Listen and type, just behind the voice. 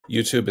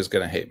YouTube is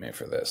going to hate me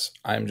for this.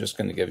 I'm just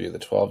going to give you the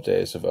 12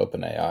 days of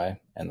OpenAI,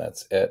 and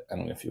that's it.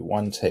 And I'm going to give you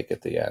one take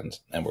at the end,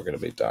 and we're going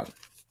to be done.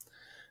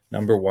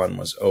 Number one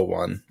was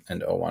O1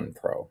 and O1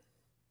 Pro.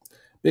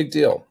 Big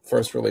deal.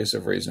 First release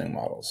of reasoning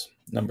models.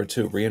 Number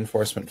two,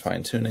 reinforcement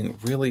fine-tuning,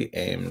 really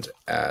aimed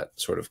at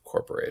sort of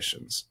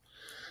corporations.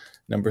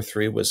 Number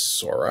three was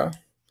Sora,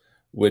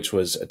 which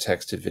was a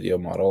text-to-video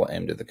model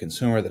aimed at the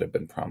consumer that had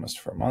been promised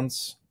for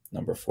months.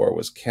 Number four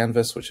was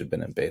Canvas, which had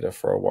been in beta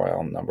for a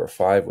while. Number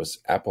five was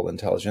Apple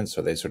Intelligence,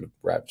 so they sort of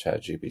wrapped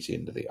ChatGPT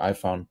into the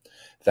iPhone.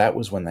 That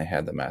was when they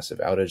had the massive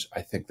outage.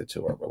 I think the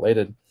two are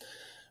related.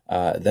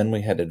 Then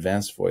we had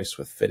Advanced Voice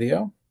with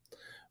Video,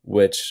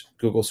 which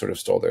Google sort of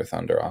stole their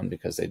thunder on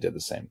because they did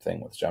the same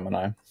thing with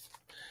Gemini.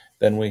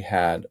 Then we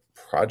had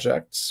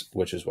Projects,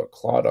 which is what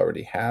Claude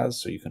already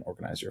has, so you can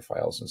organize your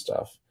files and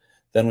stuff.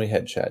 Then we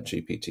had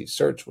ChatGPT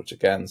Search, which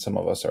again, some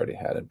of us already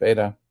had in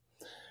beta.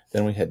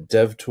 Then we had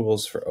Dev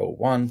Tools for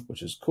O1,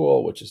 which is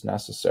cool, which is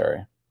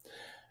necessary.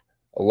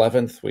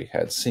 11th, we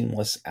had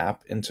Seamless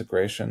App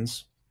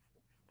Integrations.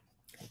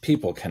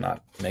 People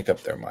cannot make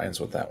up their minds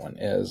what that one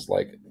is.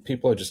 Like,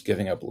 people are just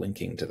giving up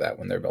linking to that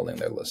when they're building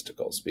their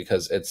listicles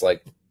because it's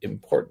like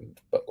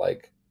important, but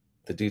like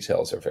the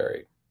details are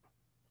very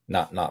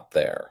not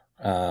there.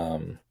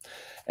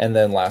 And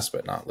then last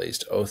but not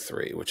least,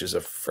 O3, which is a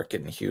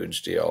freaking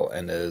huge deal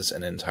and is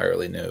an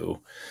entirely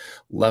new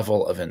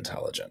level of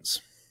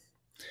intelligence.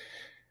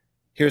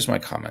 Here's my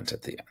comment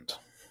at the end.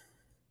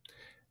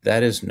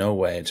 That is no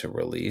way to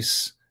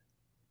release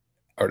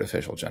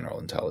artificial general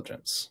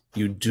intelligence.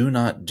 You do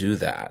not do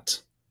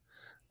that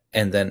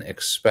and then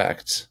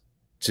expect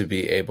to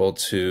be able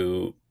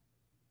to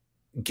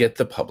get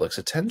the public's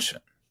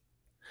attention.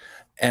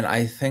 And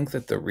I think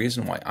that the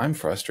reason why I'm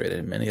frustrated,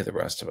 and many of the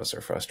rest of us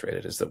are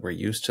frustrated, is that we're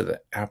used to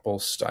the Apple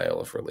style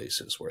of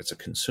releases, where it's a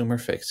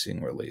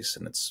consumer-facing release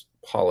and it's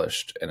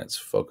polished and it's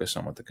focused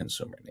on what the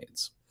consumer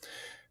needs.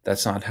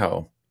 That's not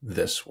how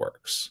this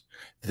works.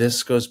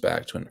 This goes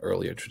back to an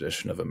earlier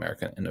tradition of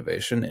American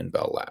innovation in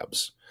Bell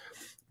Labs.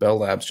 Bell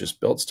Labs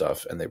just built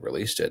stuff and they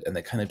released it and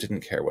they kind of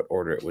didn't care what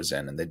order it was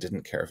in and they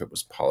didn't care if it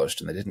was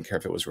polished and they didn't care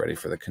if it was ready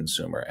for the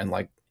consumer. And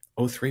like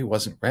O3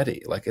 wasn't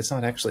ready. Like, it's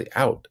not actually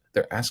out.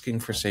 They're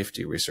asking for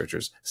safety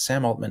researchers.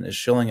 Sam Altman is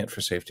shilling it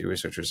for safety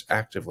researchers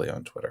actively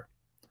on Twitter.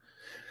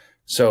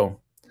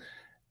 So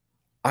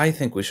I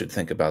think we should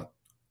think about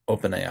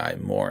OpenAI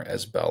more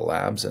as Bell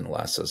Labs and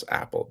less as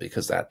Apple,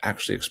 because that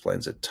actually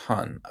explains a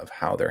ton of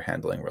how they're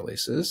handling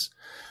releases.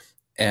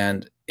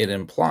 And it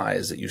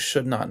implies that you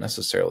should not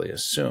necessarily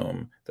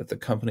assume that the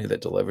company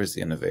that delivers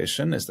the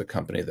innovation is the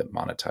company that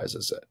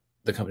monetizes it,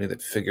 the company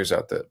that figures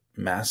out the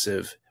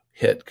massive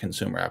hit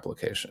consumer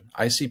application.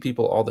 I see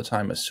people all the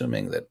time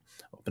assuming that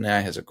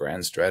OpenAI has a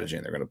grand strategy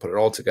and they're going to put it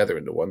all together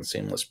into one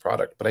seamless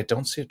product, but I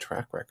don't see a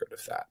track record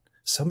of that.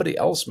 Somebody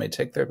else may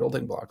take their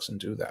building blocks and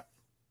do that.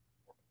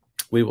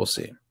 We will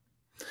see.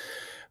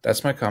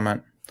 That's my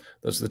comment.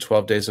 Those are the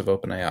 12 days of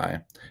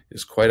OpenAI.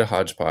 It's quite a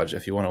hodgepodge.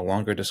 If you want a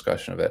longer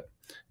discussion of it,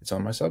 it's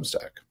on my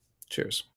Substack. Cheers.